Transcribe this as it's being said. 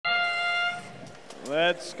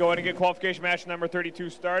Let's go ahead and get qualification match number 32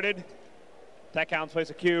 started. Tech Hounds place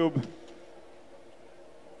a cube.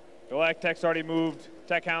 Galactic's already moved.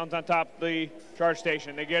 Tech Hounds on top of the charge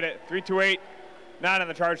station. They get it. 328, not on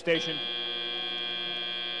the charge station.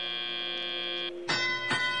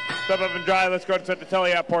 Step up and drive. Let's go ahead and set the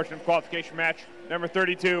tele-app portion of qualification match number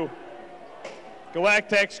 32.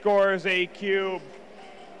 Galactic scores a cube.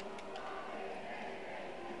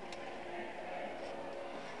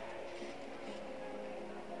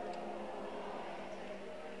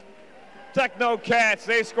 Techno Cats,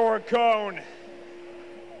 they score a cone.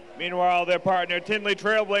 Meanwhile, their partner, Tinley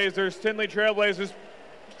Trailblazers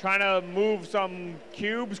trying to move some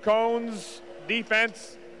cubes, cones,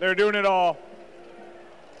 defense. They're doing it all.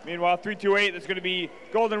 Meanwhile, 328, that's going to be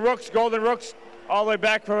Golden Rooks all the way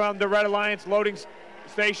back from the Red Alliance loading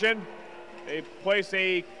station. They place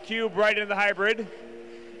a cube right in the hybrid.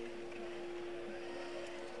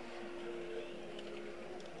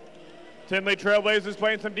 Tinley Trailblazers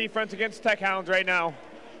playing some defense against Tech Hounds right now.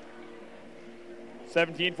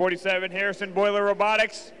 1747, Harrison Boiler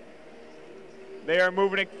Robotics. They are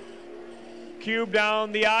moving a cube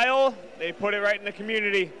down the aisle. They put it right in the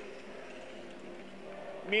community.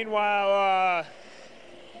 Meanwhile,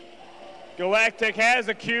 Galactic has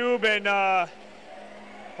a cube, and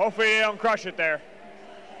hopefully they don't crush it there.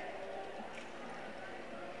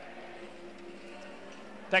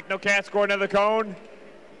 Technocat scored another cone.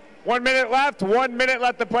 1 minute left, 1 minute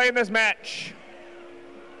left to play in this match.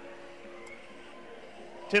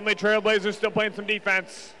 Tinley Trailblazers still playing some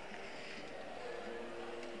defense.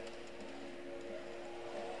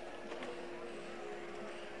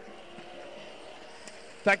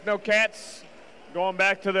 Technocats going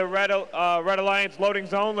back to the Red Alliance loading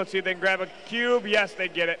zone. Let's see if they can grab a cube. Yes, they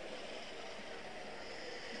get it.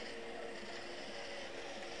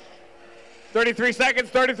 33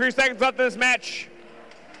 seconds left in this match.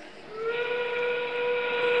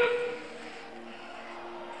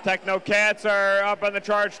 Technocats are up on the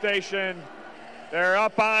charge station. They're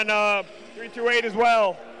up on 328 as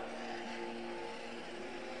well.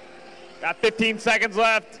 Got 15 seconds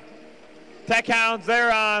left. Tech Hounds,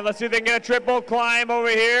 they're on. Let's see if they can get a triple climb over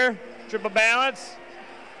here. Triple balance.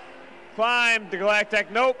 Climb to Galactic.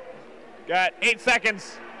 Nope. Got 8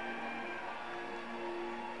 seconds.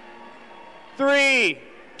 3,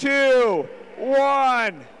 2,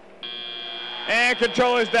 1. And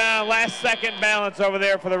controller's down. Last second balance over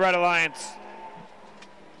there for the Red Alliance.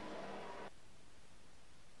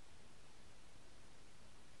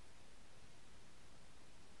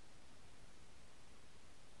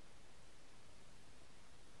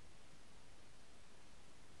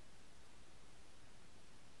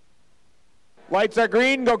 Lights are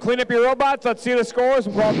green. Go clean up your robots. Let's see the scores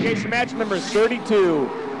from qualification match number 32.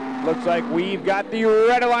 Looks like we've got the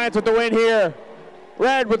Red Alliance with the win here.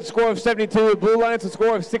 Red with a score of 72, Blue Alliance a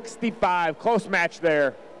score of 65. Close match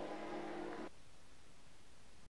there.